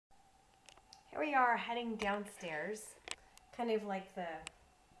we are heading downstairs, kind of like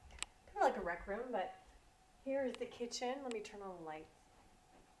a rec room, but here is the kitchen. Let me turn on the lights.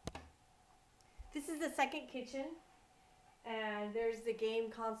 This is the second kitchen, and there's the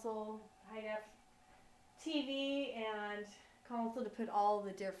game console, high def TV, and console to put all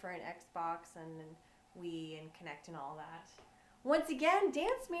the different Xbox and Wii and Kinect and all that. Once again,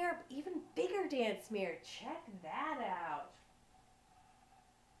 dance mirror, even bigger dance mirror. Check that out.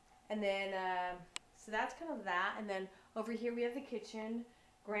 And then, so that's kind of that. And then over here we have the kitchen,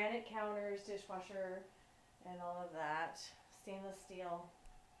 granite counters, dishwasher, and all of that. Stainless steel.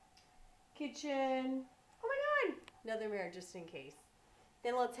 Kitchen. Oh my God! Another mirror just in case.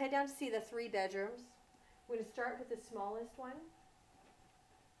 Then let's head down to see the 3 bedrooms. We're going to start with the smallest one.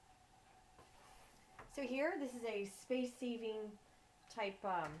 So here, this is a space-saving type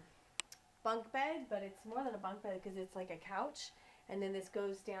bunk bed, but it's more than a bunk bed because it's like a couch. And then this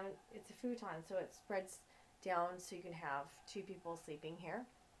goes down, it's a futon, so it spreads down so you can have 2 people sleeping here.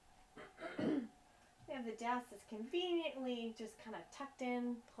 We have the desk that's conveniently just kind of tucked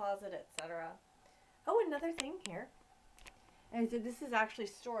in, closet, etc. Oh, another thing here. And so this is actually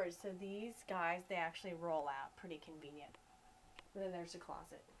storage. So these guys, they actually roll out. Pretty convenient. And then there's a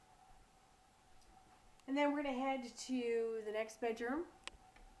closet. And then we're going to head to the next bedroom.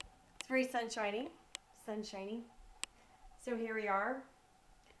 It's very sunshiny. So here we are.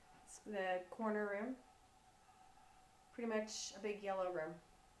 It's the corner room. Pretty much a big yellow room.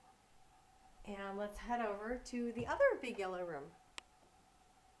 And let's head over to the other big yellow room.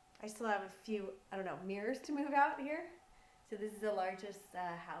 I still have a few, I don't know, mirrors to move out here. So this is the largest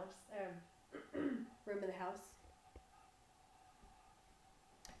room in the house.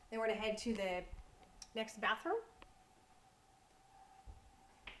 Then we're going to head to the next bathroom.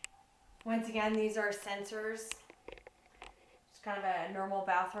 Once again, these are sensors. It's kind of a normal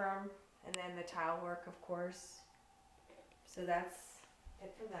bathroom. And then the tile work, of course. So that's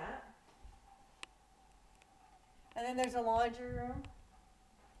it for that. And then there's a laundry room.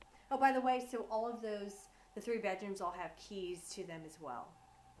 Oh, by the way, so all of those, the 3 bedrooms all have keys to them as well.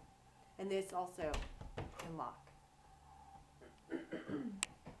 And this also can lock.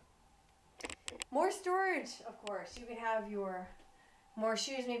 More storage, of course. You can have your more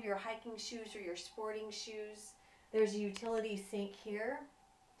shoes, maybe your hiking shoes or your sporting shoes. There's a utility sink here,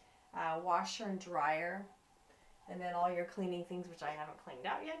 washer and dryer, and then all your cleaning things, which I haven't cleaned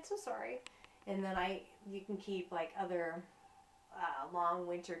out yet, so sorry. And then you can keep like other long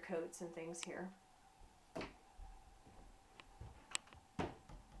winter coats and things here.